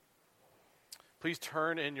Please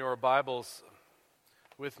turn in your Bibles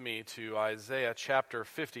with me to Isaiah chapter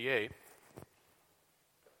 58.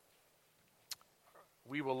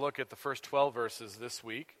 We will look at the first 12 verses this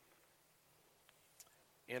week.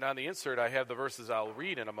 And on the insert, I have the verses I'll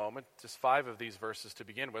read in a moment, just 5 of these verses to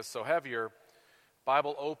begin with. So have your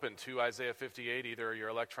Bible open to Isaiah 58, either your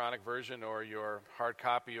electronic version or your hard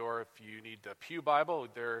copy, or if you need the Pew Bible,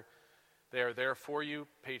 they are there for you,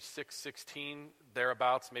 page 616,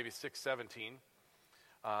 thereabouts, maybe 617.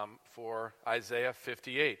 For Isaiah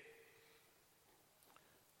 58.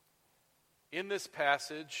 In this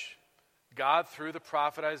passage, God, through the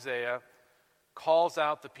prophet Isaiah, calls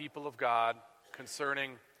out the people of God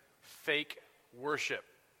concerning fake worship.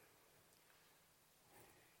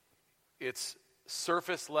 It's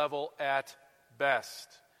surface level at best.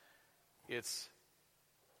 It's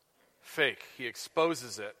fake. He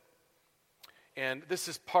exposes it. And this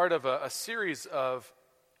is part of a series of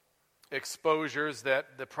exposures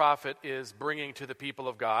that the prophet is bringing to the people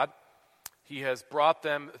of God. He has brought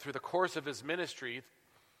them through the course of his ministry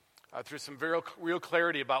through some very real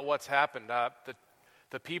clarity about what's happened.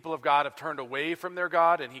 The people of God have turned away from their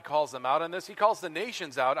God, and he calls them out on this. He calls the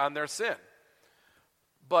nations out on their sin.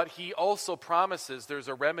 But he also promises there's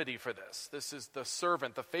a remedy for this. This is the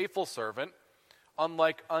servant, the faithful servant,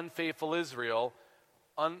 unlike unfaithful Israel,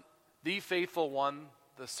 the faithful one,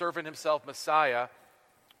 the servant himself, Messiah,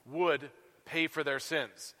 would pay for their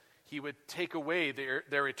sins. He would take away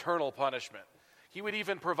their eternal punishment. He would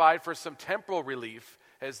even provide for some temporal relief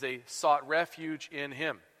as they sought refuge in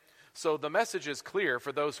him. So the message is clear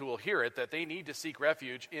for those who will hear it, that they need to seek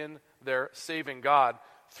refuge in their saving God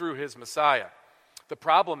through his Messiah. The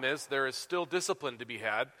problem is there is still discipline to be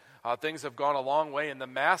had. Things have gone a long way, and the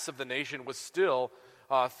mass of the nation was still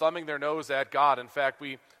thumbing their nose at God. In fact,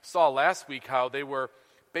 we saw last week how they were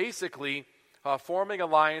basically forming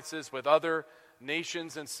alliances with other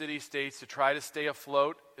nations and city-states to try to stay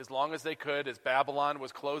afloat as long as they could, as Babylon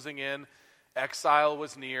was closing in, exile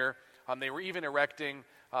was near. They were even erecting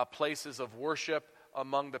places of worship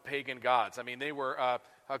among the pagan gods. I mean, they were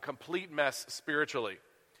a complete mess spiritually.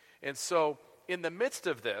 And so, in the midst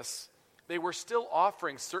of this, they were still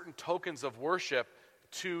offering certain tokens of worship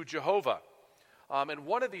to Jehovah. And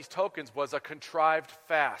one of these tokens was a contrived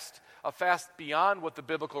fast, a fast beyond what the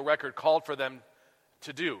biblical record called for them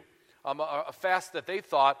to do, a fast that they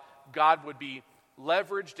thought God would be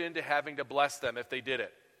leveraged into having to bless them if they did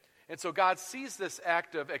it. And so God sees this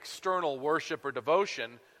act of external worship or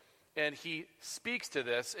devotion, and he speaks to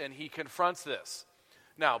this, and he confronts this.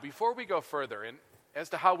 Now, before we go further, and as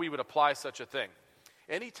to how we would apply such a thing,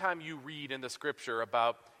 anytime you read in the scripture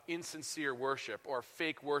about insincere worship or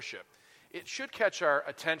fake worship, it should catch our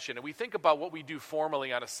attention, and we think about what we do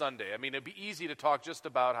formally on a Sunday. I mean, it'd be easy to talk just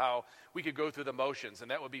about how we could go through the motions,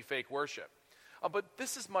 and that would be fake worship. But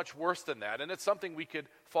this is much worse than that, and it's something we could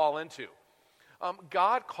fall into.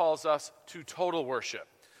 God calls us to total worship.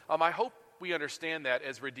 I hope we understand that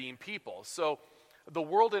as redeemed people. So the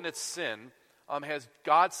world in its sin has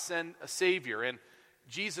God send a Savior, and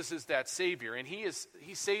Jesus is that Savior, and He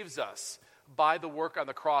saves us by the work on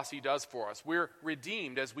the cross he does for us. We're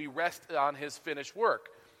redeemed as we rest on his finished work.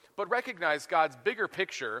 But recognize God's bigger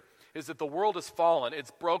picture is that the world is fallen,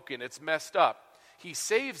 it's broken, it's messed up. He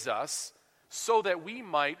saves us so that we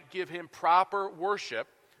might give him proper worship,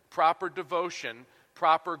 proper devotion,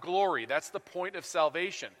 proper glory. That's the point of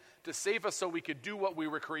salvation, to save us so we could do what we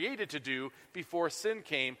were created to do before sin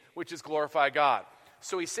came, which is glorify God.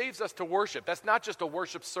 So he saves us to worship. That's not just a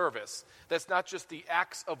worship service. That's not just the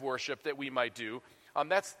acts of worship that we might do.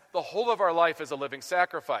 That's the whole of our life as a living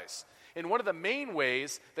sacrifice. And one of the main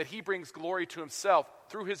ways that he brings glory to himself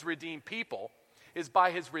through his redeemed people is by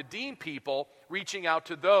his redeemed people reaching out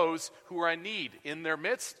to those who are in need in their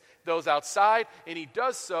midst, those outside, and he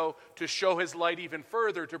does so to show his light even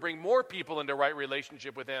further, to bring more people into right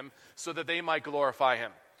relationship with him so that they might glorify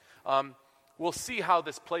him. We'll see how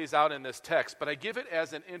this plays out in this text, but I give it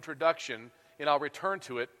as an introduction, and I'll return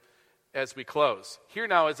to it as we close. Here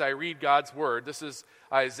now as I read God's word, this is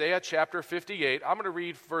Isaiah chapter 58. I'm going to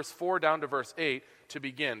read verse 4 down to verse 8 to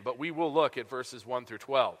begin, but we will look at verses 1 through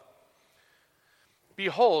 12.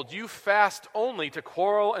 Behold, you fast only to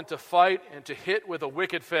quarrel and to fight and to hit with a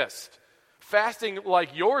wicked fist. Fasting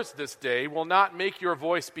like yours this day will not make your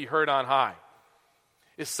voice be heard on high.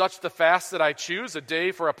 Is such the fast that I choose, a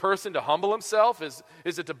day for a person to humble himself? Is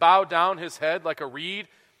it to bow down his head like a reed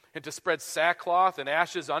and to spread sackcloth and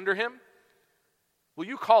ashes under him? Will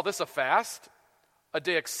you call this a fast, a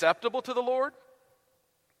day acceptable to the Lord?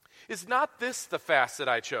 Is not this the fast that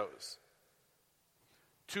I chose?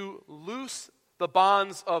 To loose the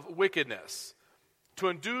bonds of wickedness, to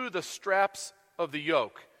undo the straps of the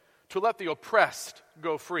yoke, to let the oppressed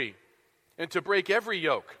go free, and to break every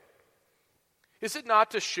yoke? Is it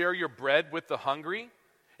not to share your bread with the hungry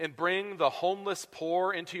and bring the homeless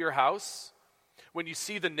poor into your house? When you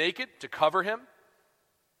see the naked, to cover him?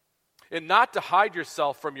 And not to hide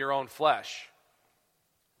yourself from your own flesh?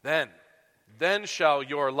 Then shall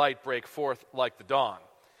your light break forth like the dawn,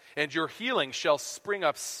 and your healing shall spring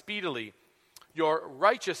up speedily. Your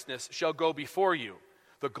righteousness shall go before you.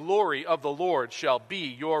 The glory of the Lord shall be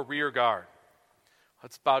your rear guard.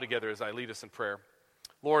 Let's bow together as I lead us in prayer.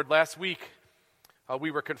 Lord, last week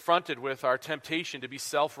we were confronted with our temptation to be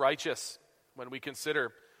self-righteous when we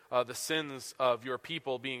consider the sins of your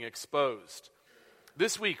people being exposed.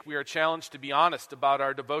 This week we are challenged to be honest about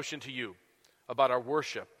our devotion to you, about our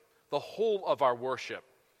worship, the whole of our worship.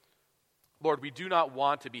 Lord, we do not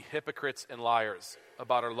want to be hypocrites and liars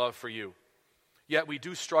about our love for you. Yet we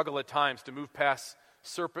do struggle at times to move past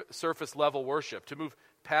surface level worship, to move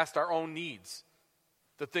past our own needs,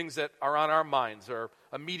 the things that are on our minds or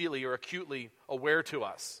immediately or acutely aware to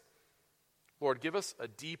us. Lord, give us a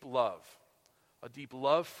deep love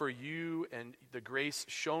for you and the grace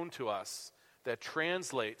shown to us that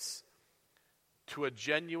translates to a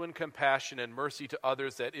genuine compassion and mercy to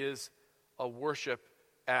others that is a worship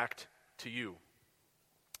act to you.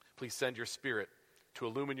 Please send your Spirit to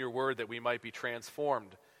illumine your word that we might be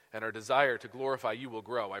transformed and our desire to glorify you will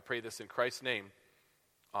grow. I pray this in Christ's name.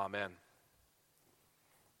 Amen.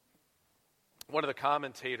 One of the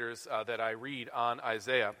commentators that I read on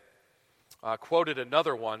Isaiah quoted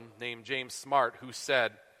another one named James Smart, who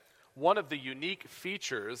said, one of the unique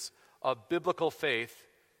features of biblical faith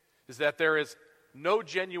is that there is no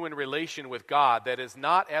genuine relation with God that is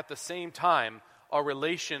not at the same time a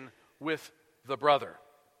relation with the brother.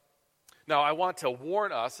 Now, I want to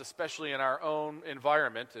warn us, especially in our own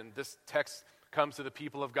environment, and this text comes to the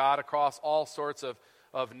people of God across all sorts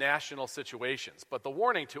of national situations. But the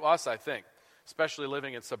warning to us, I think, especially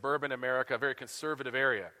living in suburban America, a very conservative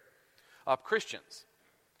area, Christians,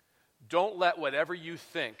 don't let whatever you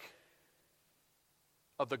think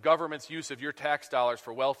of the government's use of your tax dollars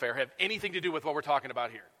for welfare have anything to do with what we're talking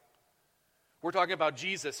about here. We're talking about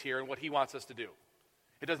Jesus here and what he wants us to do.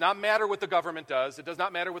 It does not matter what the government does. It does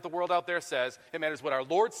not matter what the world out there says. It matters what our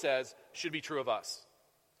Lord says should be true of us.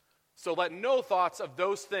 So let no thoughts of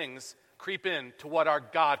those things creep in to what our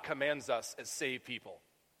God commands us as saved people.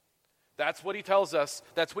 That's what he tells us.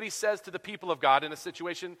 That's what he says to the people of God in a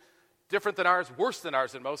situation different than ours, worse than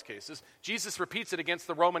ours in most cases. Jesus repeats it against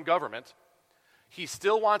the Roman government. He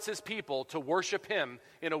still wants his people to worship him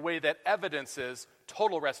in a way that evidences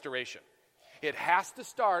total restoration. It has to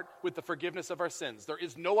start with the forgiveness of our sins. There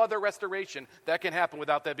is no other restoration that can happen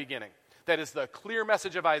without that beginning. That is the clear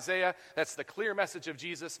message of Isaiah. That's the clear message of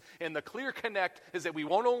Jesus. And the clear connect is that we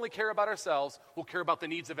won't only care about ourselves, we'll care about the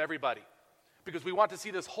needs of everybody. Because we want to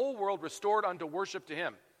see this whole world restored unto worship to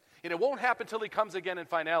him. And it won't happen till he comes again in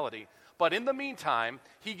finality. But in the meantime,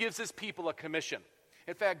 he gives his people a commission.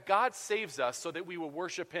 In fact, God saves us so that we will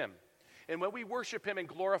worship him. And when we worship him and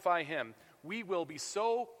glorify him, we will be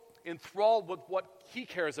so enthralled with what he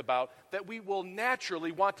cares about that we will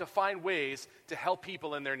naturally want to find ways to help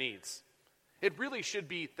people in their needs. It really should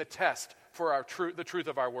be the test for the truth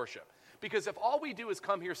of our worship. Because if all we do is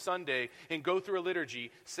come here Sunday and go through a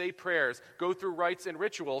liturgy, say prayers, go through rites and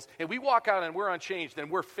rituals, and we walk out and we're unchanged, then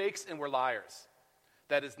we're fakes and we're liars.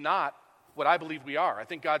 That is not what I believe we are. I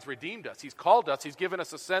think God's redeemed us. He's called us. He's given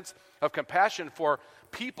us a sense of compassion for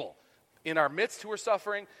people in our midst who are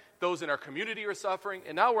suffering, those in our community who are suffering,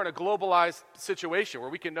 and now we're in a globalized situation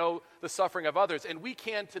where we can know the suffering of others, and we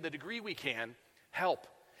can, to the degree we can, help.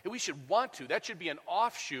 And we should want to. That should be an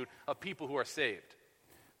offshoot of people who are saved.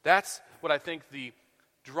 That's what I think the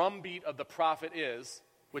drumbeat of the prophet is,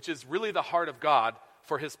 which is really the heart of God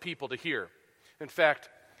for his people to hear. In fact,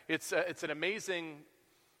 it's an amazing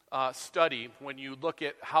study when you look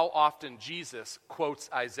at how often Jesus quotes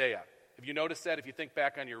Isaiah. Have you noticed that if you think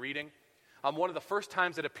back on your reading? One of the first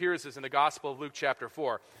times it appears is in the Gospel of Luke chapter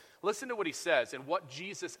 4. Listen to what he says and what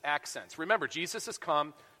Jesus accents. Remember, Jesus has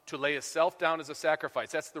come to lay himself down as a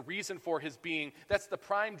sacrifice. That's the reason for his being. That's the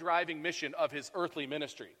prime driving mission of his earthly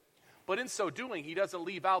ministry. But in so doing, he doesn't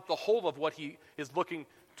leave out the whole of what he is looking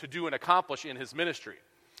to do and accomplish in his ministry.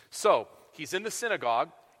 So, he's in the synagogue,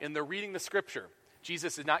 and they're reading the scripture.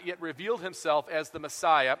 Jesus has not yet revealed himself as the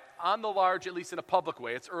Messiah on the large, at least in a public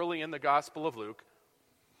way. It's early in the Gospel of Luke.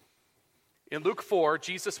 In Luke 4,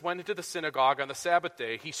 Jesus went into the synagogue on the Sabbath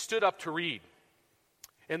day. He stood up to read.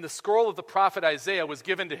 And the scroll of the prophet Isaiah was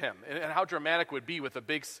given to him. And how dramatic it would be with a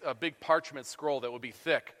big parchment scroll that would be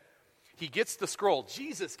thick. He gets the scroll.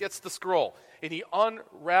 Jesus gets the scroll, and he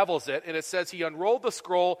unravels it, and it says he unrolled the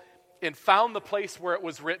scroll and found the place where it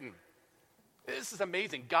was written. This is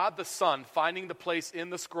amazing. God the Son finding the place in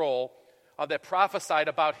the scroll that prophesied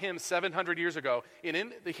about him 700 years ago, and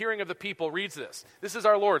in the hearing of the people reads this. This is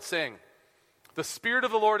our Lord saying, "The Spirit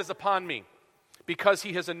of the Lord is upon me, because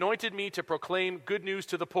he has anointed me to proclaim good news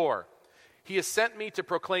to the poor. He has sent me to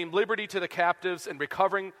proclaim liberty to the captives and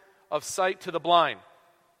recovering of sight to the blind,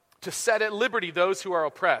 to set at liberty those who are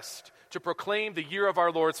oppressed, to proclaim the year of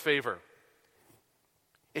our Lord's favor."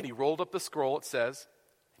 And he rolled up the scroll, it says,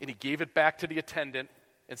 and he gave it back to the attendant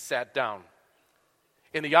and sat down.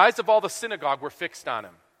 And the eyes of all the synagogue were fixed on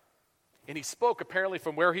him. And he spoke apparently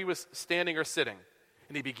from where he was standing or sitting.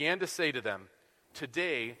 And he began to say to them,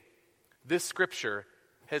 "Today, this scripture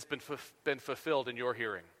has been fulfilled in your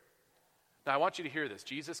hearing." Now I want you to hear this.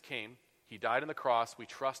 Jesus came. He died on the cross. We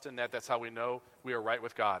trust in that. That's how we know we are right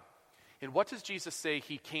with God. And what does Jesus say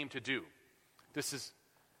he came to do? This is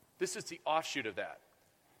the offshoot of that.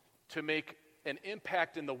 To make an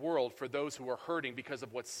impact in the world for those who are hurting because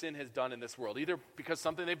of what sin has done in this world. Either because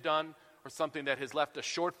something they've done or something that has left a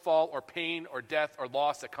shortfall or pain or death or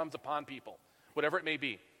loss that comes upon people. Whatever it may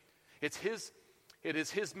be. It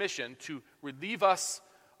is his mission to relieve us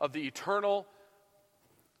of the eternal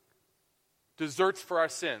deserts for our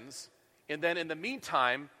sins, and then in the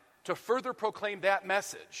meantime, to further proclaim that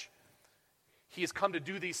message. He has come to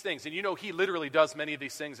do these things. And you know, he literally does many of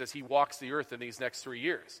these things as he walks the earth in these next 3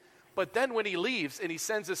 years. But then when he leaves and he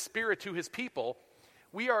sends his Spirit to his people,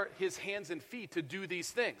 we are his hands and feet to do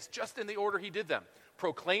these things, just in the order he did them.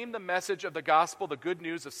 Proclaim the message of the gospel, the good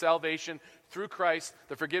news of salvation through Christ,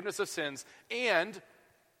 the forgiveness of sins, and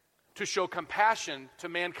to show compassion to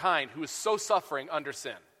mankind who is so suffering under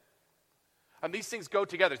sin. And these things go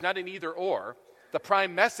together. It's not an either or. The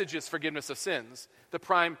prime message is forgiveness of sins. The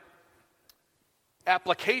prime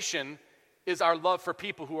application is our love for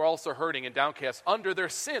people who are also hurting and downcast under their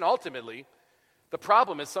sin, ultimately. The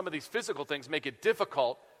problem is some of these physical things make it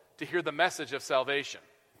difficult to hear the message of salvation.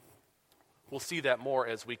 We'll see that more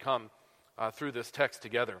as we come through this text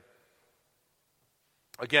together.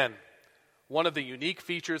 Again, one of the unique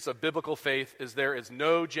features of biblical faith is there is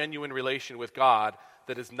no genuine relation with God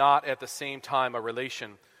that is not at the same time a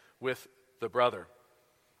relation with the brother.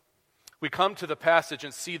 We come to the passage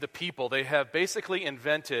and see the people. They have basically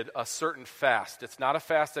invented a certain fast. It's not a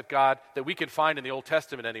fast that we can find in the Old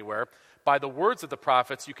Testament anywhere. By the words of the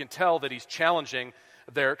prophets, you can tell that he's challenging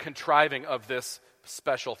their contriving of this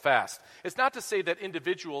special fast. It's not to say that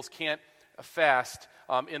individuals can't fast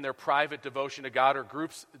in their private devotion to God, or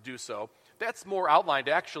groups do so. That's more outlined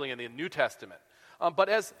actually in the New Testament. But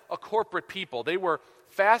as a corporate people, they were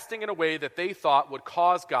fasting in a way that they thought would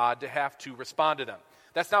cause God to have to respond to them.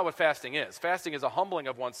 That's not what fasting is. Fasting is a humbling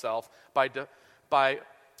of oneself by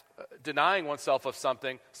denying oneself of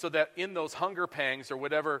something, so that in those hunger pangs or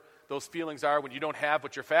whatever those feelings are when you don't have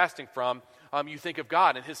what you're fasting from, you think of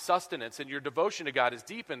God and his sustenance, and your devotion to God is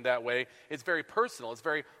deepened that way. It's very personal. It's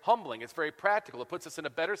very humbling. It's very practical. It puts us in a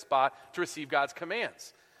better spot to receive God's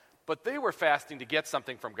commands. But they were fasting to get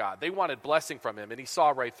something from God. They wanted blessing from him, and he saw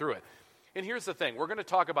right through it. And here's the thing. We're going to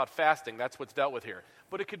talk about fasting. That's what's dealt with here.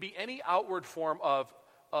 But it could be any outward form of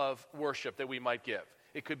worship that we might give.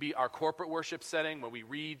 It could be our corporate worship setting, when we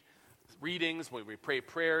read readings, when we pray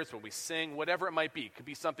prayers, when we sing, whatever it might be. It could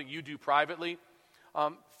be something you do privately.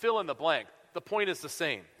 Fill in the blank. The point is the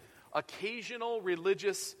same. Occasional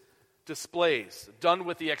religious displays done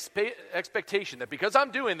with the expectation that because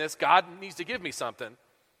I'm doing this, God needs to give me something,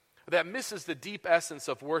 that misses the deep essence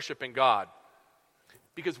of worshiping God.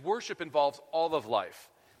 Because worship involves all of life.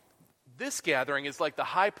 This gathering is like the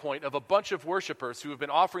high point of a bunch of worshipers who have been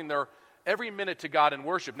offering their every minute to God in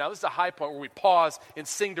worship. Now, this is a high point where we pause and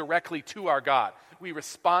sing directly to our God. We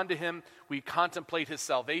respond to him. We contemplate his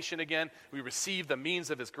salvation again. We receive the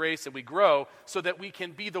means of his grace, and we grow so that we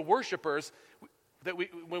can be the worshipers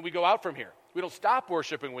when we go out from here. We don't stop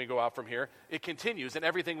worshiping when we go out from here. It continues in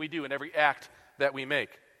everything we do, in every act that we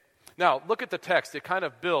make. Now, look at the text. It kind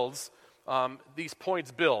of builds. These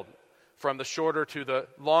points build from the shorter to the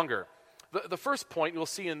longer. The first point you'll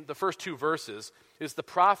see in the first two verses is the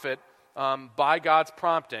prophet, by God's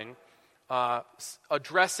prompting,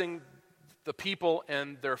 addressing the people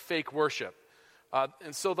and their fake worship.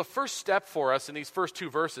 And so the first step for us in these first two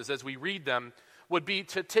verses, as we read them, would be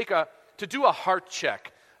to do a heart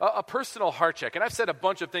check, a personal heart check. And I've said a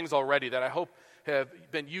bunch of things already that I hope have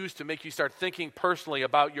been used to make you start thinking personally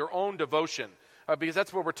about your own devotion, because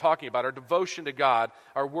that's what we're talking about, our devotion to God,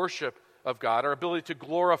 our worship of God, our ability to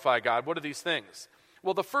glorify God. What are these things?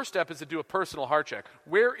 Well, the first step is to do a personal heart check.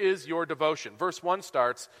 Where is your devotion? Verse 1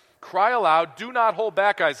 starts, Cry aloud, do not hold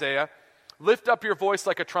back, Isaiah. Lift up your voice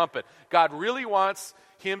like a trumpet. God really wants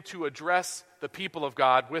him to address the people of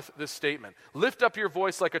God with this statement. Lift up your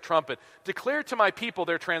voice like a trumpet. Declare to my people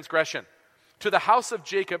their transgression, to the house of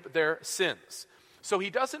Jacob their sins. So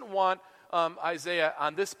he doesn't want Isaiah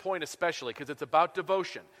on this point especially, because it's about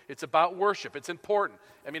devotion. It's about worship. It's important.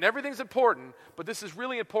 I mean, everything's important, but this is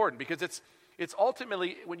really important because it's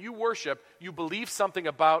ultimately, when you worship, you believe something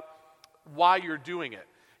about why you're doing it.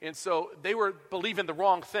 And so they were believing the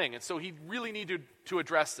wrong thing. And so he really needed to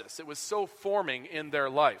address this. It was so forming in their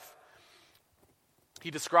life. He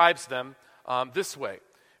describes them this way,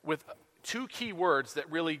 with two key words that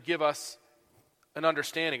really give us an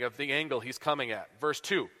understanding of the angle he's coming at. Verse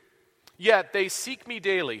 2, yet they seek me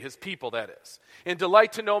daily, his people that is, and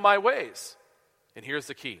delight to know my ways. And here's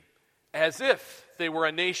the key, as if they were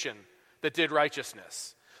a nation that did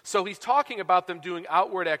righteousness. So he's talking about them doing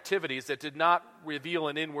outward activities that did not reveal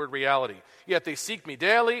an inward reality. Yet they seek me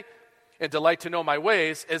daily and delight to know my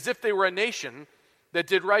ways, as if they were a nation that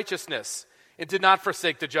did righteousness and did not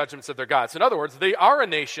forsake the judgments of their gods. In other words, they are a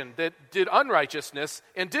nation that did unrighteousness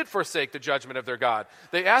and did forsake the judgment of their God.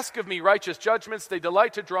 They ask of me righteous judgments. They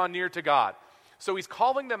delight to draw near to God. So he's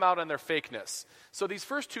calling them out on their fakeness. So these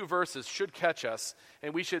first two verses should catch us,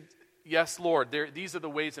 and we should, yes, Lord, these are the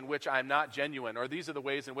ways in which I'm not genuine, or these are the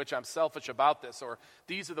ways in which I'm selfish about this, or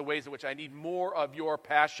these are the ways in which I need more of your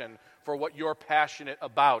passion for what you're passionate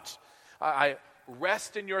about. I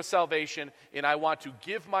rest in your salvation, and I want to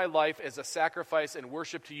give my life as a sacrifice and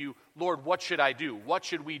worship to you. Lord, what should I do? What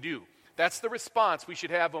should we do? That's the response we should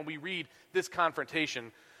have when we read this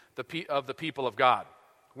confrontation of the people of God.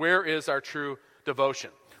 Where is our true devotion?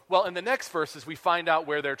 Well, in the next verses, we find out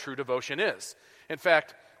where their true devotion is. In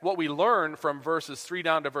fact, what we learn from verses 3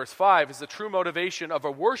 down to verse 5 is the true motivation of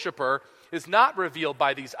a worshiper is not revealed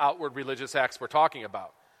by these outward religious acts we're talking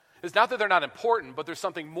about. It's not that they're not important, but there's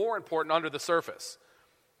something more important under the surface.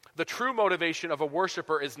 The true motivation of a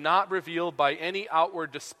worshiper is not revealed by any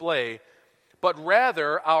outward display, but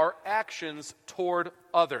rather our actions toward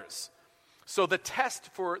others. So the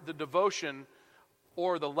test for the devotion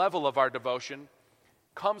or the level of our devotion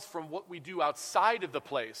comes from what we do outside of the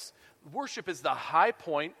place. Worship is the high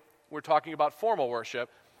point, we're talking about formal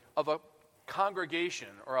worship, of a congregation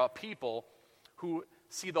or a people who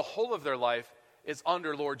see the whole of their life is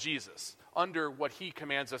under Lord Jesus, under what he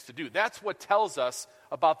commands us to do. That's what tells us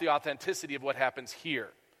about the authenticity of what happens here.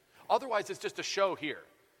 Otherwise, it's just a show here.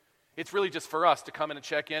 It's really just for us to come in and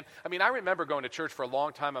check in. I mean, I remember going to church for a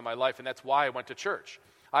long time in my life, and that's why I went to church.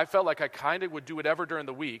 I felt like I kind of would do whatever during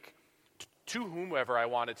the week to whomever I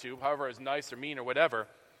wanted to, however it was nice or mean or whatever,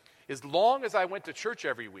 as long as I went to church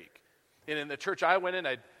every week. And in the church I went in,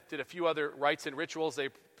 I did a few other rites and rituals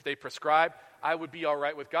they prescribed. I would be all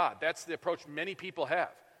right with God. That's the approach many people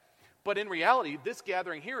have. But in reality, this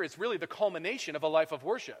gathering here is really the culmination of a life of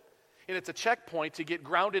worship. And it's a checkpoint to get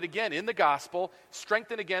grounded again in the gospel,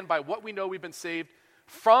 strengthened again by what we know we've been saved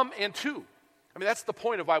from and to. I mean, that's the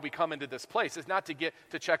point of why we come into this place, is not to get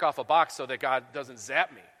to check off a box so that God doesn't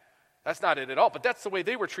zap me. That's not it at all, but that's the way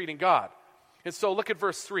they were treating God. And so look at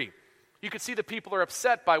verse 3. You can see the people are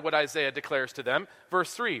upset by what Isaiah declares to them.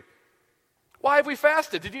 Verse 3. Why have we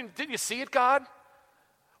fasted? Didn't you see it, God?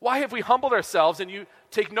 Why have we humbled ourselves and you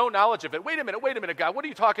take no knowledge of it? Wait a minute, God. What are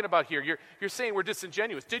you talking about here? You're saying we're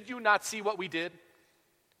disingenuous. Did you not see what we did?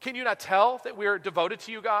 Can you not tell that we're devoted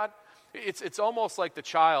to you, God? It's almost like the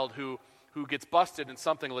child who gets busted in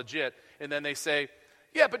something legit, and then they say,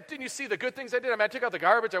 yeah, but didn't you see the good things I did? I mean, I took out the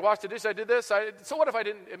garbage, I washed the dish, I did this. So what if I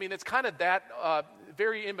didn't? I mean, it's kind of that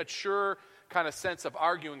very immature kind of sense of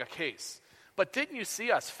arguing a case. But didn't you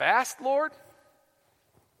see us fast, Lord?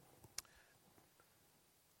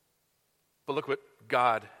 But look what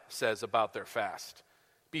God says about their fast.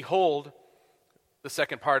 Behold, the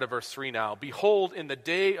second part of verse 3 now. Behold, in the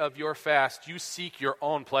day of your fast, you seek your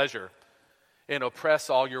own pleasure and oppress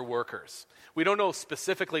all your workers. We don't know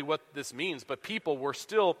specifically what this means, but people were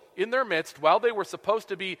still in their midst. While they were supposed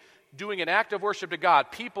to be doing an act of worship to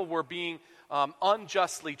God, people were being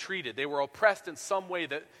unjustly treated. They were oppressed in some way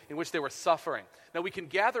in which they were suffering. Now, we can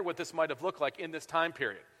gather what this might have looked like in this time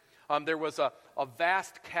period. There was a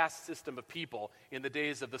vast caste system of people in the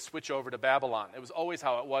days of the switch over to Babylon. It was always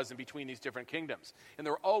how it was in between these different kingdoms. And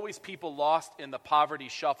there were always people lost in the poverty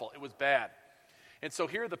shuffle. It was bad. And so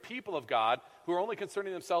here are the people of God who are only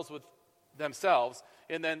concerning themselves with themselves,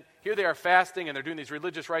 and then here they are fasting and they're doing these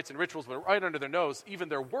religious rites and rituals, but right under their nose, even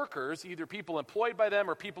their workers, either people employed by them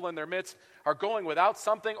or people in their midst, are going without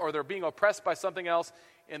something or they're being oppressed by something else,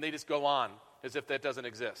 and they just go on as if that doesn't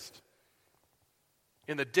exist.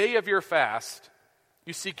 In the day of your fast,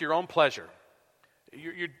 you seek your own pleasure.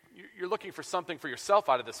 You're looking for something for yourself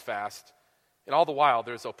out of this fast, and all the while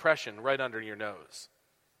there's oppression right under your nose.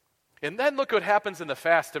 And then look what happens in the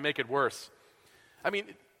fast to make it worse. I mean,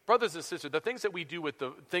 brothers and sisters, the things that we do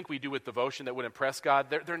think we do with devotion that would impress God,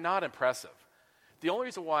 they're not impressive. The only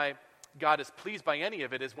reason why God is pleased by any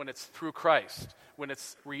of it is when it's through Christ, when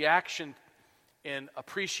it's reaction and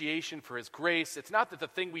appreciation for his grace. It's not that the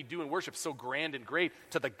thing we do in worship is so grand and great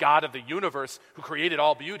to the God of the universe who created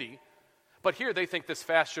all beauty. But here they think this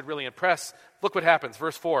fast should really impress. Look what happens,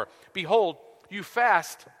 verse 4. Behold, you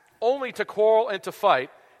fast only to quarrel and to fight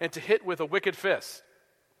and to hit with a wicked fist.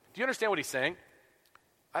 Do you understand what he's saying?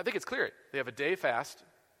 I think it's clear. They have a day fast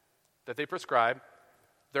that they prescribe.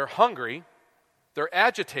 They're hungry. They're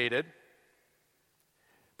agitated.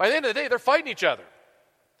 By the end of the day, they're fighting each other.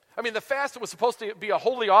 I mean, the fast that was supposed to be a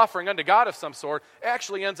holy offering unto God of some sort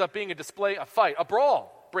actually ends up being a display, a fight, a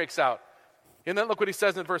brawl breaks out. And then look what he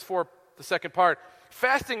says in verse 4, the second part.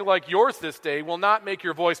 Fasting like yours this day will not make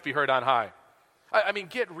your voice be heard on high. I mean,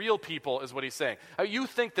 get real, people, is what he's saying. You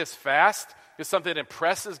think this fast is something that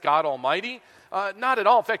impresses God Almighty? Not at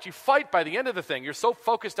all. In fact, you fight by the end of the thing. You're so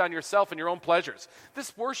focused on yourself and your own pleasures.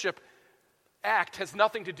 This worship act has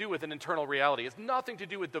nothing to do with an internal reality. It's nothing to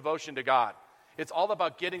do with devotion to God. It's all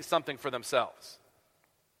about getting something for themselves.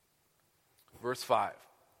 Verse 5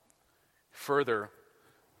 further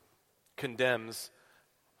condemns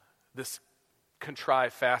this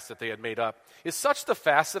contrived fast that they had made up. Is such the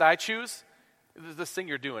fast that I choose? This thing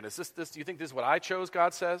you're doing, is this? Do you think this is what I chose,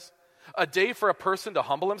 God says? A day for a person to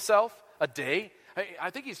humble himself? A day? I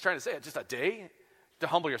think he's trying to say, just a day to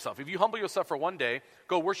humble yourself. If you humble yourself for one day,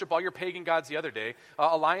 go worship all your pagan gods the other day,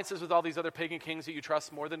 alliances with all these other pagan kings that you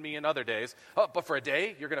trust more than me in other days, but for a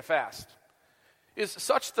day, you're going to fast. Is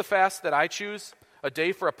such the fast that I choose? A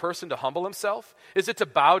day for a person to humble himself? Is it to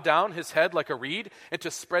bow down his head like a reed and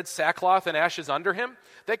to spread sackcloth and ashes under him?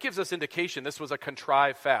 That gives us indication this was a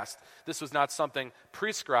contrived fast. This was not something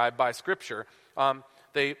prescribed by Scripture.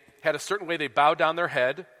 They had a certain way they bowed down their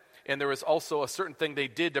head, and there was also a certain thing they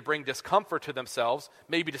did to bring discomfort to themselves,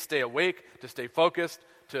 maybe to stay awake, to stay focused,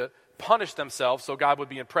 to punish themselves so God would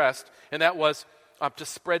be impressed, and that was to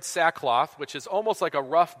spread sackcloth, which is almost like a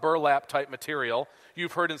rough burlap type material.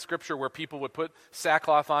 You've heard in Scripture where people would put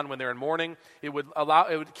sackcloth on when they're in mourning. It would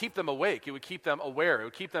keep them awake. It would keep them aware. It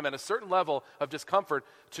would keep them at a certain level of discomfort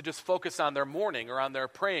to just focus on their mourning or on their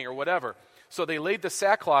praying or whatever. So they laid the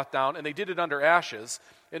sackcloth down, and they did it under ashes,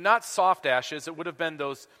 and not soft ashes. It would have been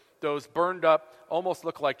those burned up, almost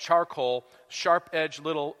look like charcoal, sharp-edged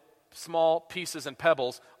little small pieces and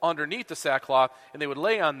pebbles underneath the sackcloth, and they would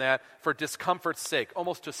lay on that for discomfort's sake,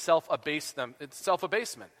 almost to self-abase them. It's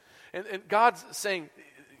self-abasement. And God's saying,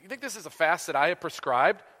 you think this is a fast that I have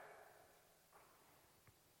prescribed?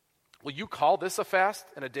 Will you call this a fast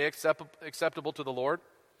and a day acceptable to the Lord?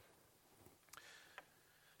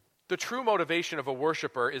 The true motivation of a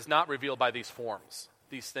worshiper is not revealed by these forms,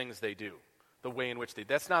 these things they do, the way in which they.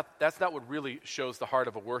 That's not what really shows the heart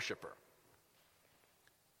of a worshiper.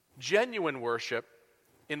 Genuine worship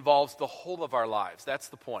involves the whole of our lives. That's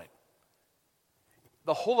the point.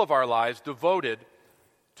 The whole of our lives devoted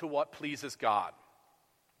to what pleases God.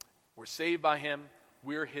 We're saved by Him.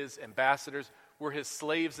 We're His ambassadors. We're His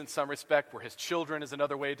slaves in some respect. We're His children is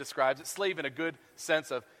another way it describes it. Slave in a good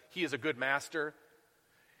sense of He is a good master.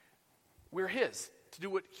 We're His to do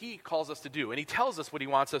what He calls us to do. And He tells us what He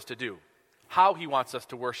wants us to do, how He wants us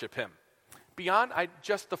to worship Him, beyond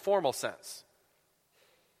just the formal sense.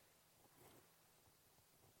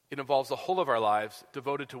 It involves the whole of our lives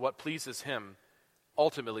devoted to what pleases Him.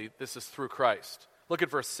 Ultimately, this is through Christ. Look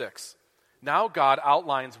at verse 6. Now God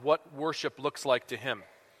outlines what worship looks like to Him.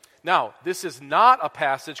 Now, this is not a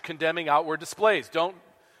passage condemning outward displays. Don't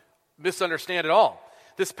misunderstand at all.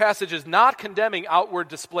 This passage is not condemning outward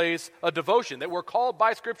displays of devotion that we're called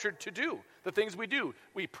by Scripture to do, the things we do.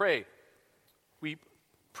 We pray, we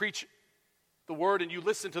preach the Word, and you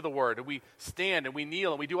listen to the Word, and we stand, and we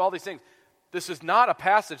kneel, and we do all these things. This is not a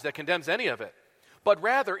passage that condemns any of it, but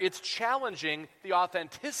rather it's challenging the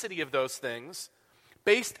authenticity of those things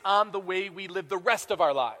based on the way we live the rest of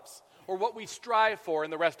our lives, or what we strive for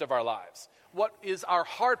in the rest of our lives. What is our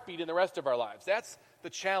heartbeat in the rest of our lives? That's the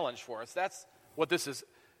challenge for us. That's what this is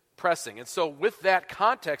pressing. And so with that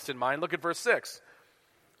context in mind, look at verse 6.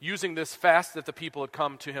 Using this fast that the people had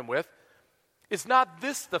come to Him with, is not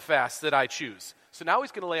this the fast that I choose? So now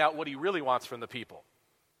He's going to lay out what He really wants from the people.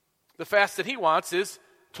 The fast that He wants is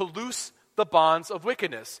to loose the bonds of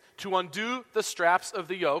wickedness, to undo the straps of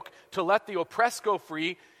the yoke, to let the oppressed go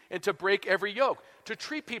free, and to break every yoke, to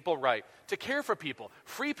treat people right, to care for people,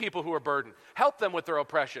 free people who are burdened, help them with their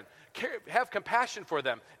oppression, have compassion for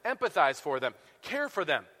them, empathize for them, care for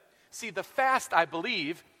them. See, the fast, I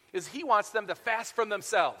believe, is he wants them to fast from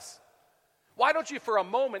themselves. Why don't you for a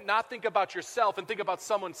moment not think about yourself and think about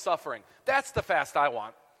someone suffering? That's the fast I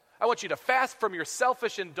want. I want you to fast from your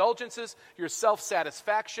selfish indulgences, your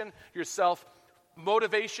self-satisfaction, your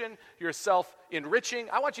self-motivation, your self-enriching.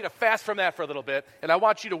 I want you to fast from that for a little bit, and I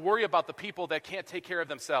want you to worry about the people that can't take care of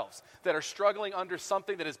themselves, that are struggling under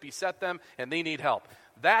something that has beset them, and they need help.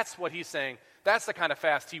 That's what he's saying. That's the kind of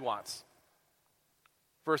fast he wants.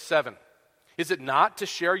 Verse 7, is it not to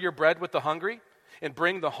share your bread with the hungry and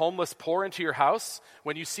bring the homeless poor into your house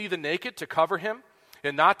when you see the naked to cover him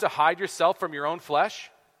and not to hide yourself from your own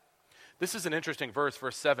flesh? This is an interesting verse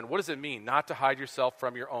 7. What does it mean, not to hide yourself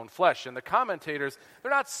from your own flesh? And the commentators,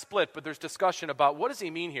 they're not split, but there's discussion about what does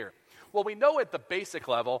he mean here? Well, we know at the basic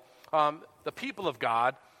level, the people of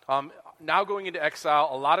God, now going into exile,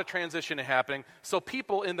 a lot of transition happening, so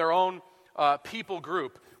people in their own people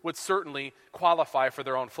group would certainly qualify for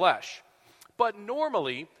their own flesh. But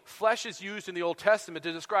normally, flesh is used in the Old Testament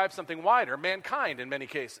to describe something wider, mankind in many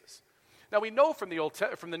cases. Now we know from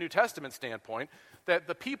the New Testament standpoint that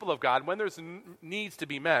the people of God, when there's needs to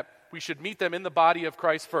be met, we should meet them in the body of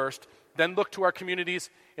Christ first, then look to our communities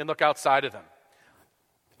and look outside of them.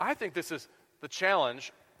 I think this is the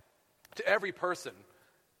challenge to every person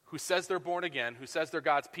who says they're born again, who says they're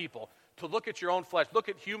God's people, to look at your own flesh, look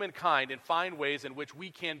at humankind and find ways in which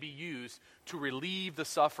we can be used to relieve the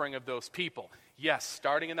suffering of those people. Yes,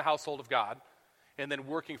 starting in the household of God, and then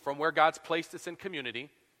working from where God's placed us in community,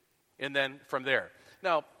 and then from there.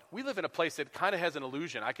 Now, we live in a place that kind of has an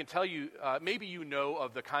illusion. I can tell you, maybe you know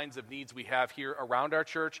of the kinds of needs we have here around our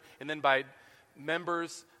church, and then by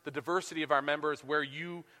members, the diversity of our members, where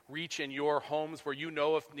you reach in your homes, where you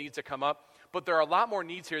know of needs that come up. But there are a lot more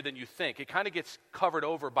needs here than you think. It kind of gets covered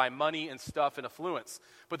over by money and stuff and affluence.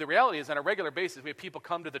 But the reality is, on a regular basis, we have people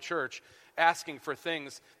come to the church asking for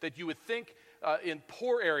things that you would think in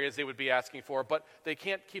poor areas they would be asking for, but they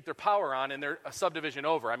can't keep their power on, and they're a subdivision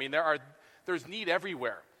over. I mean, there's need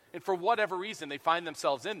everywhere. And for whatever reason they find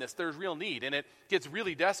themselves in this, there's real need, and it gets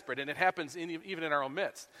really desperate, and it happens even in our own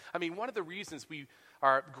midst. I mean, one of the reasons we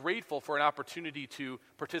are grateful for an opportunity to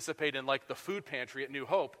participate in, like, the food pantry at New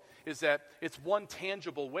Hope is that it's one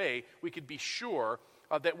tangible way we could be sure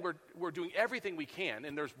that we're doing everything we can,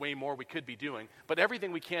 and there's way more we could be doing, but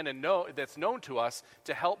everything we can and know that's known to us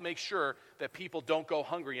to help make sure that people don't go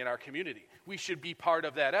hungry in our community. We should be part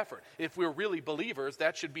of that effort. If we're really believers,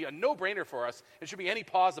 that should be a no-brainer for us. There should be any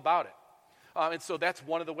pause about it. And so that's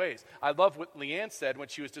one of the ways. I love what Leanne said when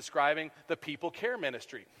she was describing the People Care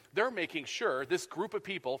Ministry. They're making sure this group of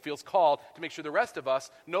people feels called to make sure the rest of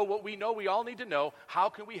us know what we know we all need to know. How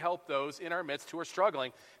can we help those in our midst who are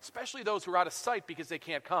struggling, especially those who are out of sight because they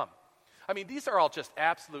can't come? I mean, these are all just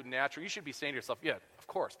absolute natural. You should be saying to yourself, yeah, of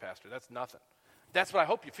course, Pastor, that's nothing. That's what I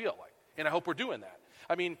hope you feel like, and I hope we're doing that.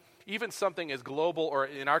 I mean, even something as global, or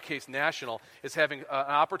in our case, national, is having an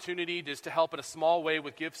opportunity just to help in a small way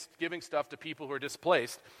with giving stuff to people who are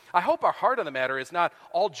displaced. I hope our heart on the matter is not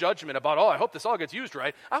all judgment about, I hope this all gets used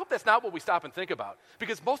right. I hope that's not what we stop and think about,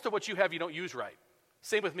 because most of what you have you don't use right.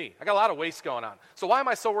 Same with me. I got a lot of waste going on. So why am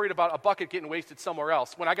I so worried about a bucket getting wasted somewhere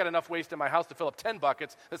else when I got enough waste in my house to fill up 10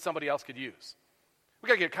 buckets that somebody else could use? We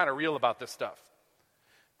got to get kind of real about this stuff.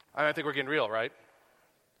 I think we're getting real, right?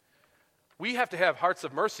 We have to have hearts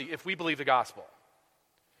of mercy if we believe the gospel.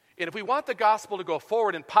 And if we want the gospel to go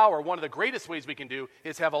forward in power, one of the greatest ways we can do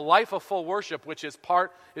is have a life of full worship, which is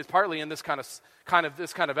partly in this kind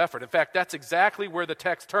of effort. In fact, that's exactly where the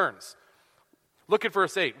text turns. Look at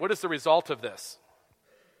verse 8. What is the result of this?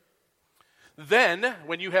 Then,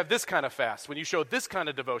 when you have this kind of fast, when you show this kind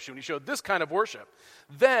of devotion, when you show this kind of worship,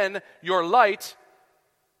 then your light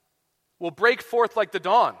will break forth like the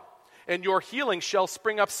dawn, and your healing shall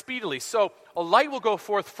spring up speedily. So a light will go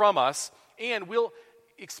forth from us, and we'll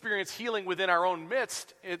experience healing within our own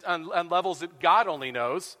midst on levels that God only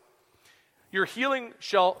knows. Your healing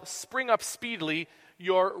shall spring up speedily.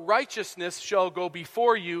 Your righteousness shall go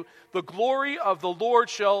before you. The glory of the Lord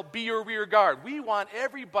shall be your rear guard. We want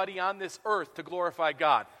everybody on this earth to glorify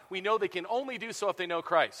God. We know they can only do so if they know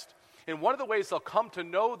Christ. And one of the ways they'll come to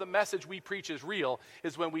know the message we preach is real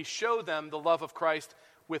is when we show them the love of Christ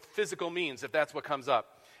with physical means, if that's what comes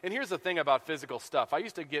up. And here's the thing about physical stuff. I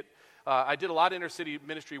did a lot of inner city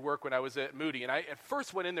ministry work when I was at Moody, and I at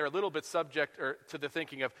first went in there a little bit subject to the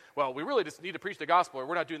thinking of, well, we really just need to preach the gospel or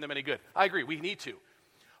we're not doing them any good. I agree, we need to.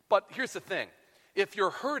 But here's the thing. If you're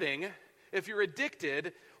hurting, if you're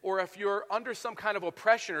addicted, or if you're under some kind of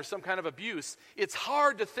oppression or some kind of abuse, it's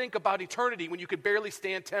hard to think about eternity when you could barely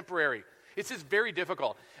stand temporary. It's just very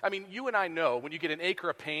difficult. I mean, you and I know when you get an ache or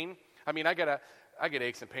a pain, I mean, I get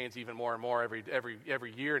aches and pains even more and more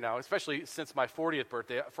every year now, especially since my 40th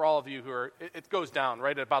birthday. For all of you who are, it goes down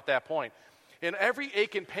right at about that point. And every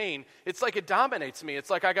ache and pain, it's like it dominates me.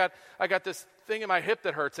 It's like I got this thing in my hip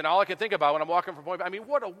that hurts, and all I can think about when I'm walking from point. I mean,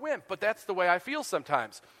 what a wimp, but that's the way I feel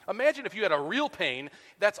sometimes. Imagine if you had a real pain,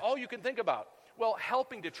 that's all you can think about. Well,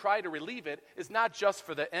 helping to try to relieve it is not just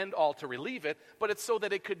for the end all to relieve it, but it's so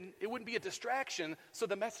that it wouldn't be a distraction, so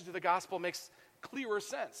the message of the gospel makes clearer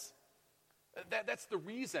sense. That's the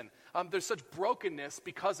reason there's such brokenness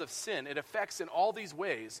because of sin. It affects in all these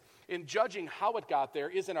ways. In judging how it got there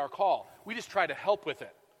isn't our call. We just try to help with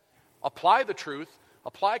it. Apply the truth,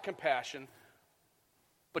 apply compassion,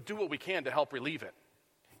 but do what we can to help relieve it.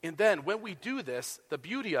 And then when we do this, the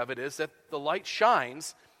beauty of it is that the light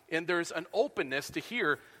shines and there's an openness to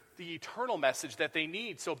hear the eternal message that they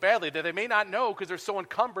need so badly that they may not know because they're so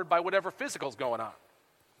encumbered by whatever physical's going on.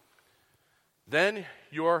 Then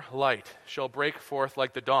your light shall break forth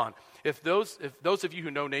like the dawn. If those of you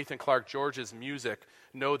who know Nathan Clark George's music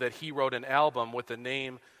know that he wrote an album with the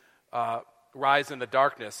name Rise in the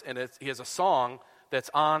Darkness, and he has a song that's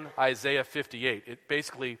on Isaiah 58. It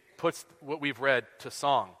basically puts what we've read to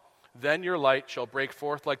song. Then your light shall break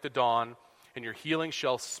forth like the dawn, and your healing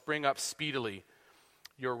shall spring up speedily.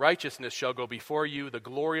 Your righteousness shall go before you. The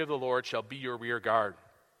glory of the Lord shall be your rear guard.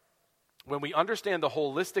 When we understand the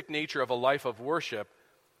holistic nature of a life of worship,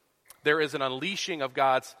 there is an unleashing of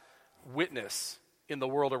God's witness in the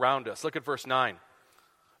world around us. Look at verse 9.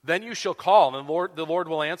 Then you shall call, and the Lord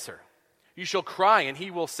will answer. You shall cry, and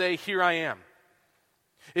he will say, Here I am.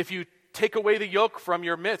 If you take away the yoke from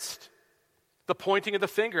your midst, the pointing of the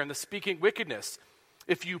finger and the speaking wickedness,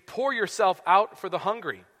 if you pour yourself out for the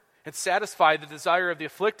hungry and satisfy the desire of the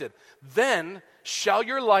afflicted, then shall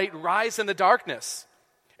your light rise in the darkness,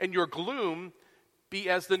 and your gloom be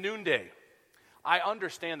as the noonday. I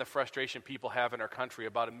understand the frustration people have in our country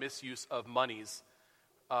about a misuse of monies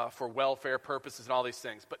for welfare purposes and all these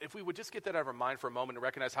things. But if we would just get that out of our mind for a moment and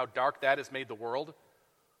recognize how dark that has made the world,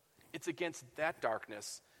 it's against that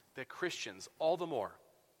darkness that Christians, all the more,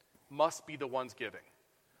 must be the ones giving,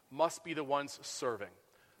 must be the ones serving,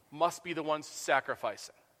 must be the ones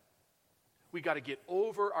sacrificing. We got to get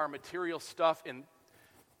over our material stuff and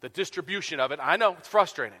the distribution of it. I know it's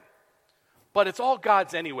frustrating, but it's all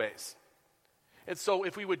God's anyways. And so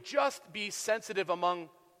if we would just be sensitive among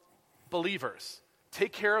believers,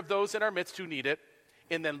 take care of those in our midst who need it,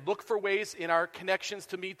 and then look for ways in our connections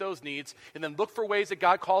to meet those needs, and then look for ways that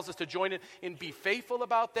God calls us to join in and be faithful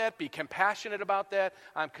about that, be compassionate about that,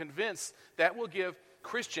 I'm convinced that will give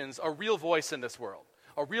Christians a real voice in this world,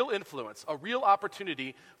 a real influence, a real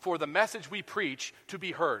opportunity for the message we preach to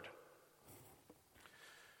be heard.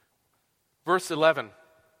 Verse 11.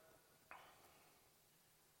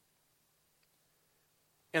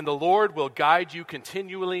 And the Lord will guide you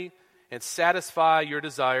continually and satisfy your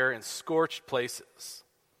desire in scorched places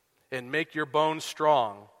and make your bones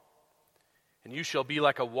strong. And you shall be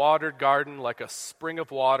like a watered garden, like a spring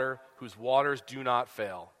of water whose waters do not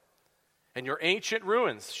fail. And your ancient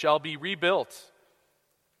ruins shall be rebuilt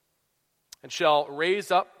and shall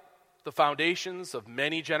raise up the foundations of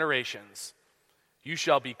many generations. You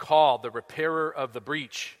shall be called the repairer of the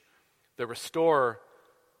breach, the restorer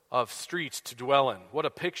of streets to dwell in. What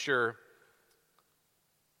a picture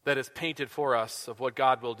that is painted for us of what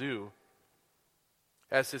God will do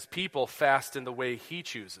as his people fast in the way he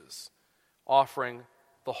chooses, offering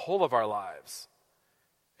the whole of our lives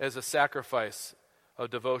as a sacrifice of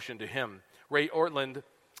devotion to him. Ray Ortlund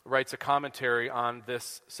writes a commentary on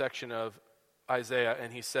this section of Isaiah,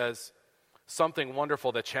 and he says, something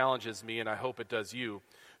wonderful that challenges me, and I hope it does you.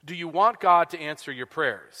 Do you want God to answer your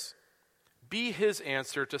prayers? Be his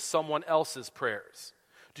answer to someone else's prayers.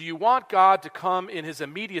 Do you want God to come in his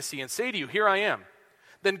immediacy and say to you, Here I am?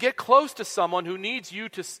 Then get close to someone who needs you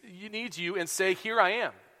and say, Here I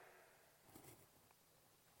am.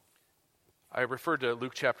 I referred to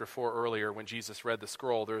Luke chapter 4 earlier when Jesus read the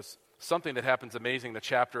scroll. There's something that happens amazing the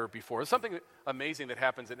chapter before. There's something amazing that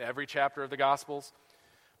happens in every chapter of the Gospels.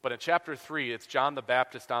 But in chapter 3, it's John the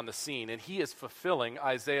Baptist on the scene, and he is fulfilling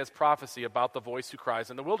Isaiah's prophecy about the voice who cries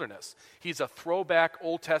in the wilderness. He's a throwback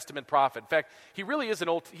Old Testament prophet. In fact, he really is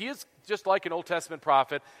he is just like an Old Testament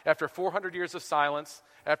prophet. After 400 years of silence,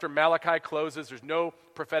 after Malachi closes, there's no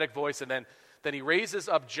prophetic voice, and then he raises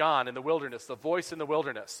up John in the wilderness, the voice in the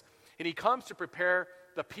wilderness. And he comes to prepare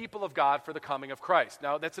the people of God for the coming of Christ.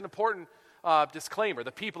 Now, that's an important disclaimer,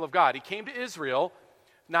 the people of God. He came to Israel,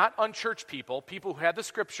 not unchurched people, people who had the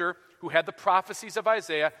scripture, who had the prophecies of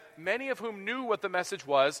Isaiah, many of whom knew what the message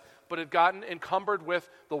was, but had gotten encumbered with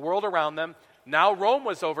the world around them. Now Rome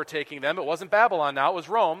was overtaking them. It wasn't Babylon now, it was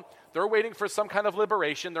Rome. They're waiting for some kind of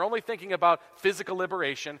liberation. They're only thinking about physical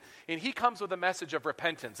liberation. And he comes with a message of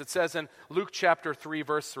repentance. It says in Luke chapter 3,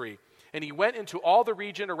 verse 3, "And he went into all the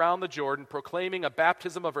region around the Jordan, proclaiming a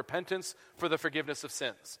baptism of repentance for the forgiveness of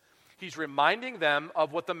sins." He's reminding them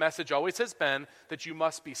of what the message always has been, that you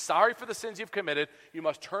must be sorry for the sins you've committed. You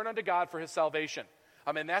must turn unto God for his salvation.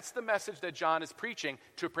 That's the message that John is preaching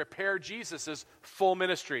to prepare Jesus' full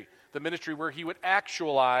ministry, the ministry where he would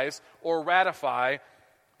actualize or ratify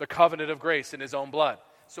the covenant of grace in his own blood.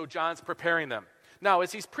 So John's preparing them. Now,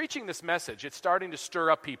 as he's preaching this message, it's starting to stir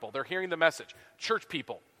up people. They're hearing the message, church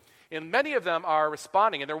people. And many of them are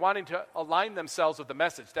responding, and they're wanting to align themselves with the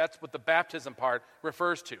message. That's what the baptism part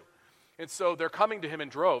refers to. And so they're coming to him in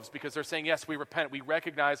droves because they're saying, yes, we repent. We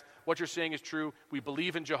recognize what you're saying is true. We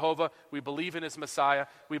believe in Jehovah. We believe in his Messiah.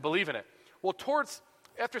 We believe in it. Well,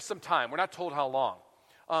 after some time, we're not told how long,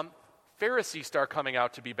 Pharisees start coming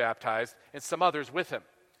out to be baptized, and some others with him.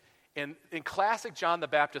 And in classic John the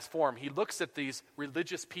Baptist form, he looks at these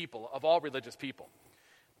religious people, of all religious people.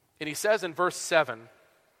 And he says in verse 7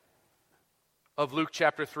 of Luke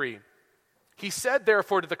chapter 3, "He said,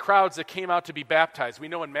 therefore, to the crowds that came out to be baptized," we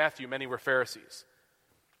know in Matthew many were Pharisees.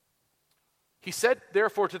 "He said,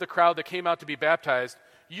 therefore, to the crowd that came out to be baptized,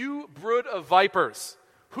 'You brood of vipers,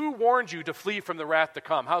 who warned you to flee from the wrath to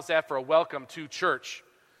come?'" How's that for a welcome to church?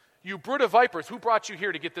 "You brood of vipers, who brought you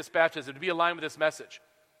here to get this baptism, to be aligned with this message?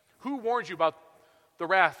 Who warned you about the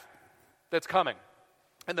wrath that's coming?"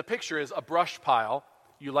 And the picture is a brush pile.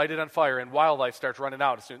 You light it on fire, and wildlife starts running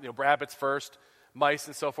out. Rabbits first, mice,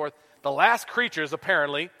 and so forth. The last creatures,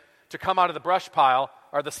 apparently, to come out of the brush pile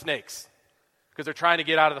are the snakes, because they're trying to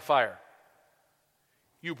get out of the fire.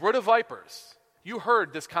 "You brood of vipers, you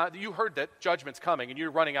heard that judgment's coming, and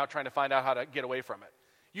you're running out trying to find out how to get away from it.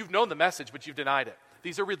 You've known the message, but you've denied it."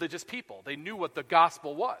 These are religious people. They knew what the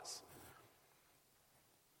gospel was.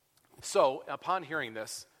 So, upon hearing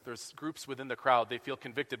this, there's groups within the crowd, they feel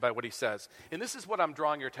convicted by what he says. And this is what I'm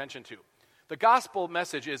drawing your attention to. The gospel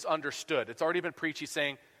message is understood. It's already been preached. He's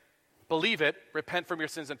saying, believe it, repent from your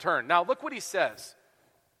sins and turn. Now, look what he says.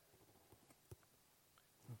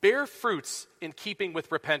 "Bear fruits in keeping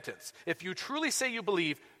with repentance. If you truly say you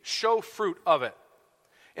believe, show fruit of it.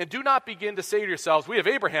 And do not begin to say to yourselves, 'We have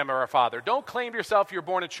Abraham as our father.' Don't claim to yourself you're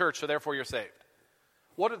born in church, so therefore you're saved."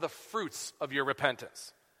 What are the fruits of your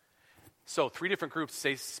repentance? So 3 different groups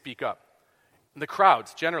speak up. And the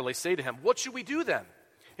crowds generally say to him, "What should we do then?"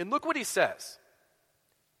 And look what he says.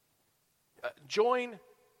 Join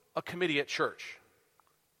a committee at church.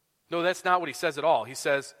 No, that's not what he says at all. He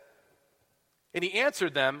says, "And he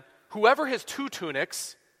answered them, 'Whoever has 2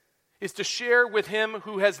 tunics is to share with him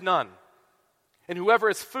who has none. And whoever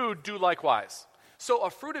has food, do likewise.'" So a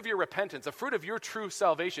fruit of your repentance, a fruit of your true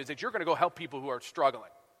salvation is that you're going to go help people who are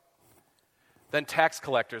struggling. Then tax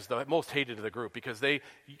collectors, the most hated of the group, because they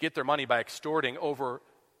get their money by extorting over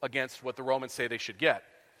against what the Romans say they should get.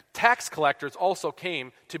 Tax collectors also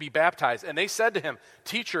came to be baptized, and they said to him,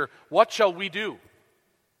 "Teacher, what shall we do?"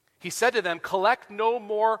 He said to them, "Collect no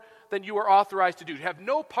more than you are authorized to do. Have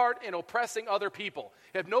no part in oppressing other people.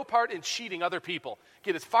 Have no part in cheating other people.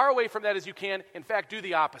 Get as far away from that as you can. In fact, do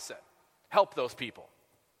the opposite. Help those people."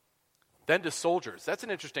 Then to soldiers. That's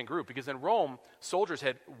an interesting group, because in Rome, soldiers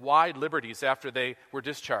had wide liberties after they were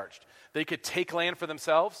discharged. They could take land for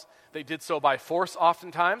themselves. They did so by force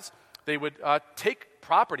oftentimes. They would take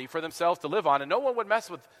property for themselves to live on, and no one would mess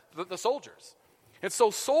with the soldiers. And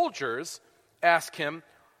so soldiers ask him,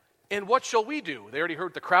 "And what shall we do?" They already heard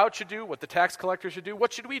what the crowd should do, what the tax collectors should do.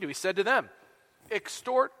 What should we do? He said to them,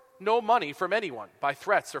 "Extort no money from anyone by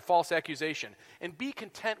threats or false accusation, and be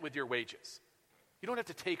content with your wages." You don't have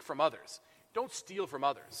to take from others. Don't steal from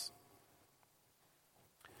others.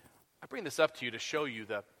 I bring this up to you to show you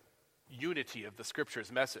the unity of the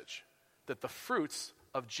Scripture's message, that the fruits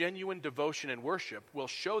of genuine devotion and worship will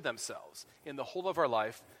show themselves in the whole of our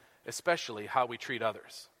life, especially how we treat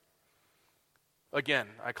others.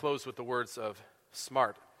 Again, I close with the words of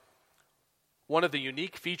Smart. One of the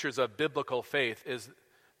unique features of biblical faith is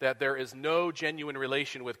that there is no genuine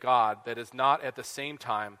relation with God that is not at the same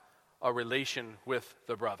time a relation with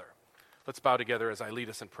the brother. Let's bow together as I lead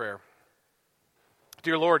us in prayer.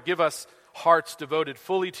 Dear Lord, give us hearts devoted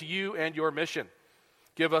fully to you and your mission.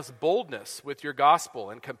 Give us boldness with your gospel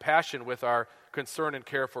and compassion with our concern and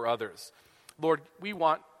care for others. Lord, we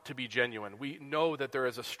want to be genuine. We know that there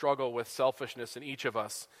is a struggle with selfishness in each of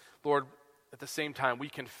us. Lord, at the same time, we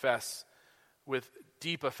confess with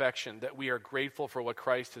deep affection that we are grateful for what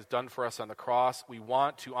Christ has done for us on the cross. We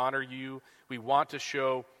want to honor you. We want to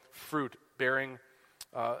show fruit bearing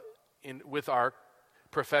with our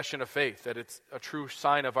profession of faith, that it's a true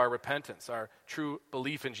sign of our repentance, our true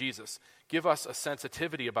belief in Jesus. Give us a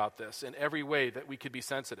sensitivity about this in every way that we could be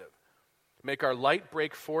sensitive. Make our light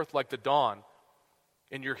break forth like the dawn,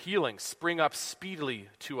 and your healing spring up speedily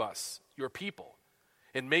to us, your people.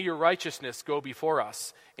 And may your righteousness go before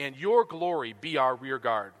us, and your glory be our rear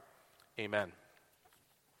guard. Amen.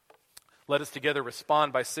 Let us together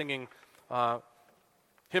respond by singing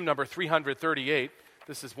hymn number 338.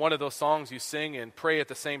 This is one of those songs you sing and pray at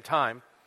the same time.